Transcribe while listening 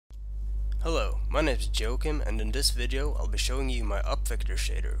Hello, my name is Joachim, and in this video I'll be showing you my UpVector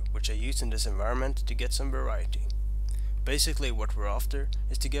shader, which I use in this environment to get some variety. Basically what we're after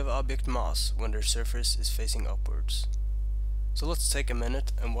is to give object mass when their surface is facing upwards. So let's take a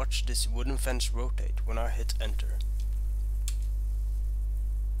minute and watch this wooden fence rotate when I hit enter.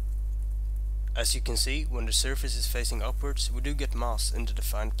 As you can see, when the surface is facing upwards, we do get mass in the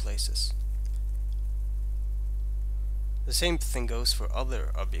defined places. The same thing goes for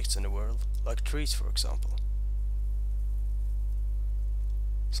other objects in the world, like trees for example.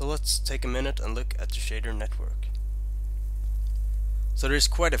 So let's take a minute and look at the shader network. So there's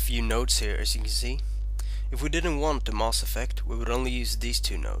quite a few nodes here, as you can see. If we didn't want the mass effect, we would only use these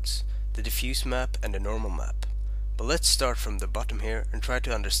two nodes, the diffuse map and the normal map. But let's start from the bottom here and try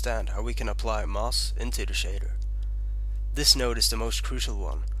to understand how we can apply mass into the shader. This node is the most crucial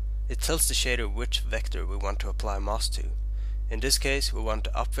one. It tells the shader which vector we want to apply mass to. In this case, we want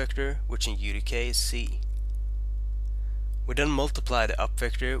the up vector, which in UDK is C. We then multiply the up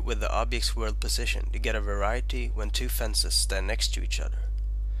vector with the object's world position to get a variety when two fences stand next to each other.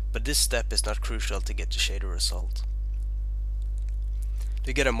 But this step is not crucial to get the shader result.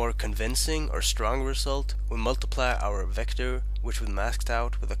 To get a more convincing or strong result, we multiply our vector, which we masked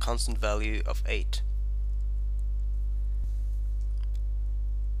out with a constant value of 8.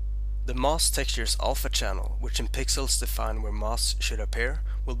 The mass texture's alpha channel, which in pixels define where mass should appear,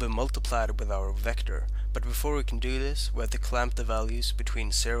 will be multiplied with our vector, but before we can do this, we have to clamp the values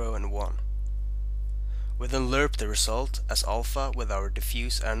between 0 and 1. We then lerp the result as alpha with our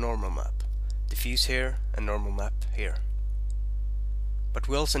diffuse and normal map. Diffuse here and normal map here. But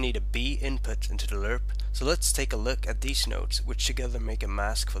we also need a B input into the lerp, so let's take a look at these nodes, which together make a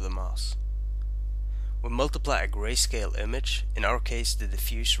mask for the mass. We multiply a grayscale image, in our case the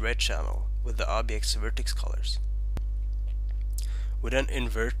diffuse red channel, with the object's vertex colors. We then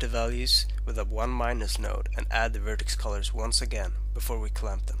invert the values with a 1- node and add the vertex colors once again before we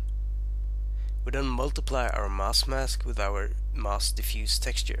clamp them. We then multiply our mass mask with our mass diffuse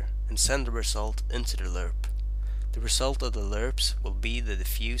texture and send the result into the lerp. The result of the lerps will be the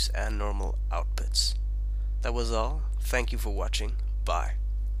diffuse and normal outputs. That was all. Thank you for watching. Bye.